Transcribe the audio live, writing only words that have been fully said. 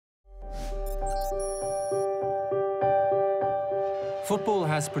Football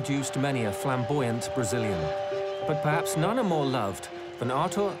has produced many a flamboyant Brazilian, but perhaps none are more loved than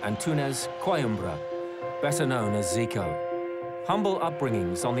Arthur Antunes Coimbra, better known as Zico. Humble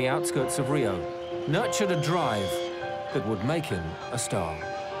upbringings on the outskirts of Rio nurtured a drive that would make him a star.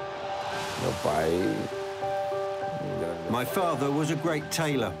 My father was a great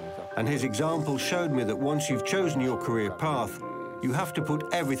tailor, and his example showed me that once you've chosen your career path, you have to put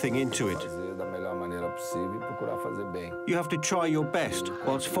everything into it. You have to try your best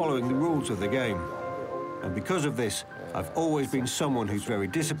whilst following the rules of the game. And because of this, I've always been someone who's very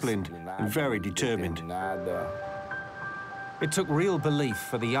disciplined and very determined. It took real belief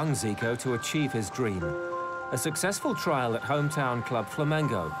for the young Zico to achieve his dream. A successful trial at hometown club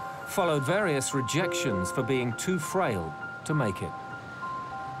Flamengo followed various rejections for being too frail to make it.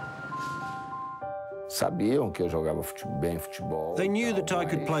 They knew that I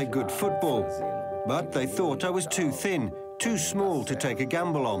could play good football, but they thought I was too thin, too small to take a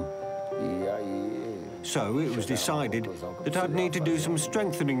gamble on. So it was decided that I'd need to do some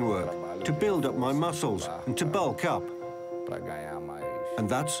strengthening work to build up my muscles and to bulk up. And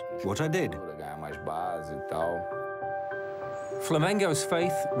that's what I did. Flamengo's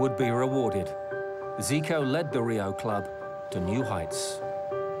faith would be rewarded. Zico led the Rio club to new heights.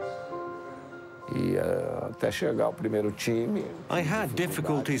 I had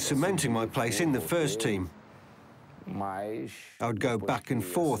difficulties cementing my place in the first team. I would go back and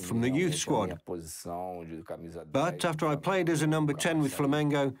forth from the youth squad. But after I played as a number 10 with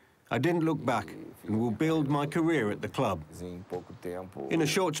Flamengo, I didn't look back and will build my career at the club. In a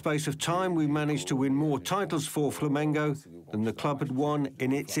short space of time, we managed to win more titles for Flamengo than the club had won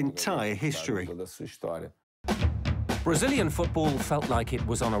in its entire history. Brazilian football felt like it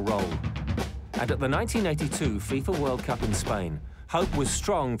was on a roll. And at the 1982 FIFA World Cup in Spain, hope was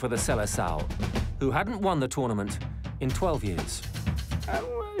strong for the Seleção, who hadn't won the tournament in 12 years.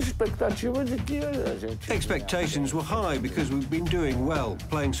 Expectations were high because we've been doing well,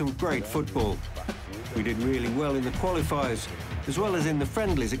 playing some great football. We did really well in the qualifiers, as well as in the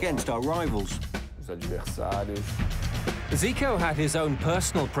friendlies against our rivals. Zico had his own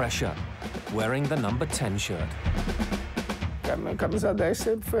personal pressure, wearing the number 10 shirt. The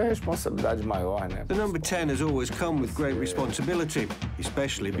number 10 has always come with great responsibility,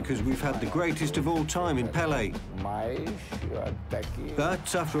 especially because we've had the greatest of all time in Pelé.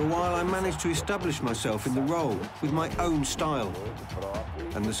 But after a while, I managed to establish myself in the role with my own style.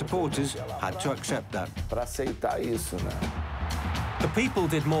 And the supporters had to accept that. The people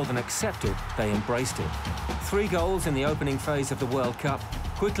did more than accept it, they embraced it. 3 goals in the opening phase of the World Cup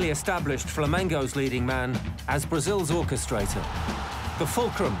quickly established Flamengo's leading man as Brazil's orchestrator. The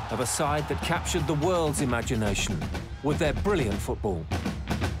fulcrum of a side that captured the world's imagination with their brilliant football.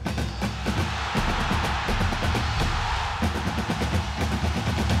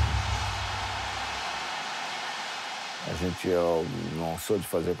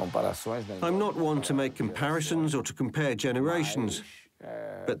 I'm not one to make comparisons or to compare generations,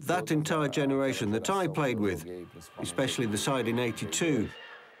 but that entire generation that I played with, especially the side in '82,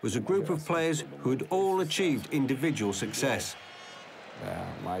 was a group of players who had all achieved individual success.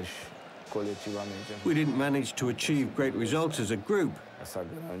 We didn't manage to achieve great results as a group,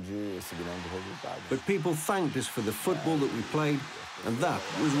 but people thanked us for the football that we played, and that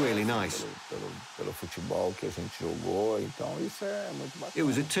was really nice. It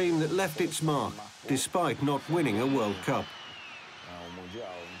was a team that left its mark, despite not winning a World Cup.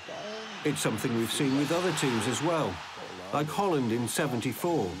 It's something we've seen with other teams as well, like Holland in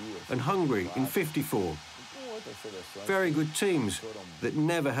 '74 and Hungary in '54. Very good teams that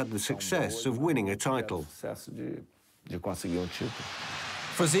never had the success of winning a title.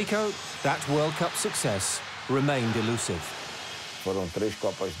 For Zico, that World Cup success remained elusive.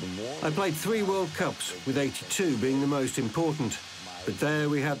 I played 3 World Cups, with '82 being the most important. But there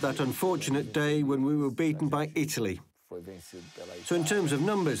we had that unfortunate day when we were beaten by Italy. So in terms of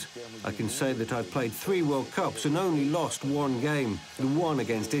numbers, I can say that I've played 3 World Cups and only lost 1 game, the one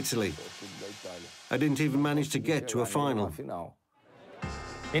against Italy. I didn't even manage to get to a final.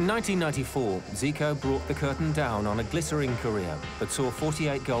 In 1994, Zico brought the curtain down on a glittering career that saw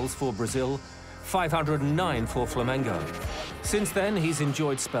 48 goals for Brazil, 509 for Flamengo. Since then, he's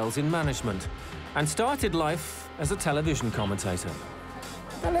enjoyed spells in management and started life as a television commentator.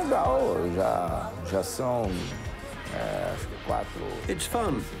 It's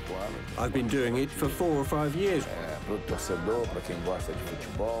fun. I've been doing it for 4 or 5 years.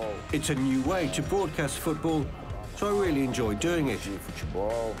 It's a new way to broadcast football, so I really enjoy doing it.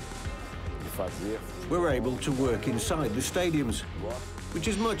 We're able to work inside the stadiums, which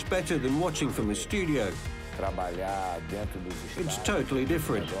is much better than watching from a studio. It's totally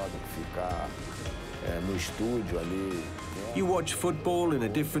different. You watch football in a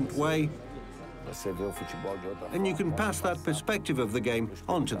different way, and you can pass that perspective of the game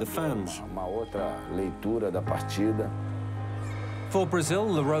on to the fans. For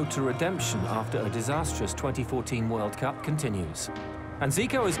Brazil, the road to redemption after a disastrous 2014 World Cup continues. And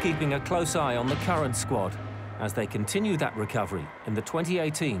Zico is keeping a close eye on the current squad as they continue that recovery in the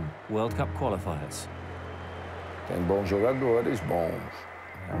 2018 World Cup qualifiers.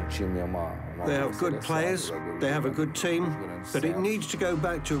 They have good players, they have a good team, but it needs to go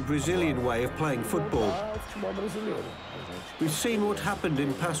back to a Brazilian way of playing football. We've seen what happened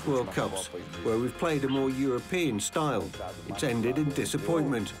in past World Cups, where we've played a more European style. It's ended in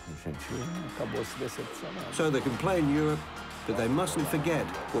disappointment. So they can play in Europe, but they mustn't forget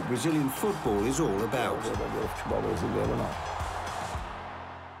what Brazilian football is all about.